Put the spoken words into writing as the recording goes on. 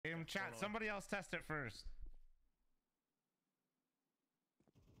chat. Somebody else test it first.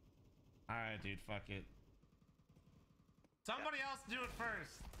 All right, dude. Fuck it. Somebody else do it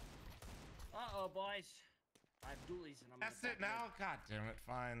first. Uh-oh, boys. I have dualies and I'm Test it now. God damn it.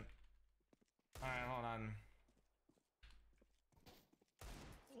 Fine. All right, hold on.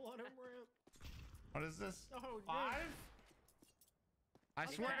 Let him rip. What is this? Oh, 5? I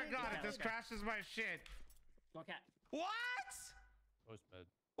swear to God, if this crashes my shit. Go cat. What? Post bed.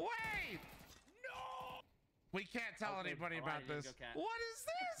 Wait. No. We can't tell anybody about this. What is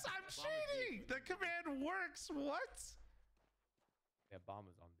this? I'm cheating. The command works. What? Yeah, bomb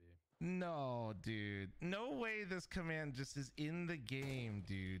is on B. No, dude. No way this command just is in the game,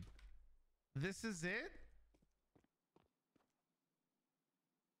 dude. This is it?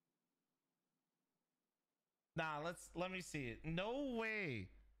 Nah, let me see it. No way.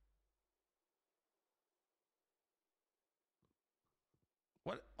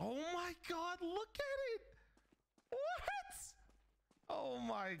 What? Oh my God, look at it. What? Oh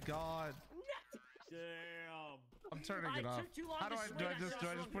my God. Damn. I'm turning it off. How do I just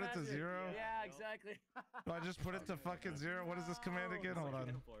put it to 0? Yeah, exactly. Do I just put it to fucking 0? What is this command again? Hold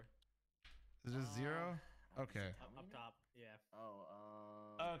on. Is it 0? Okay. Up top. Yeah.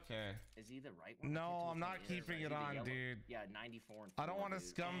 Oh, okay. Is he the right one? No, I'm not keeping it on, dude. Yeah, 94 and 4, I don't want to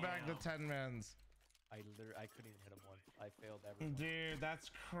scumbag the 10 mans. I couldn't even hit him once. I failed everyone. Dude, that's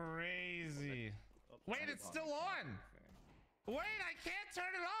crazy. Wait, it's still on. Wait, I can't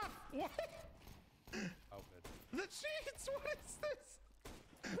turn it off. What? Oh, good. The cheats. What is this?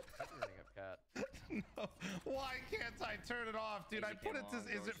 I'm running up cat. No. Why can't I turn it off, dude? I put it to.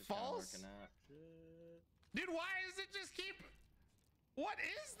 Is it false? Dude, why does it just keep? What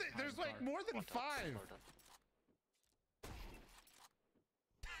is this? There's like more than 5.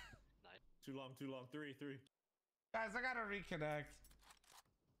 Too long. 3. Guys, I gotta reconnect.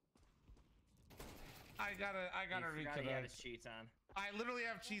 I gotta reconnect. He had his cheats on. I literally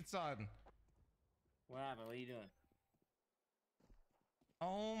have cheats on. What happened? What are you doing?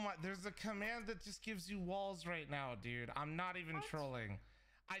 Oh my, there's a command that just gives you walls right now, dude. I'm not even trolling.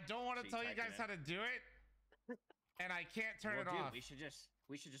 I don't want to tell you guys how to do it, and I can't turn it off. We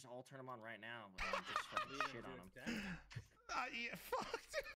should just all turn them on right now. Just fucking shit on them. Yeah, fuck.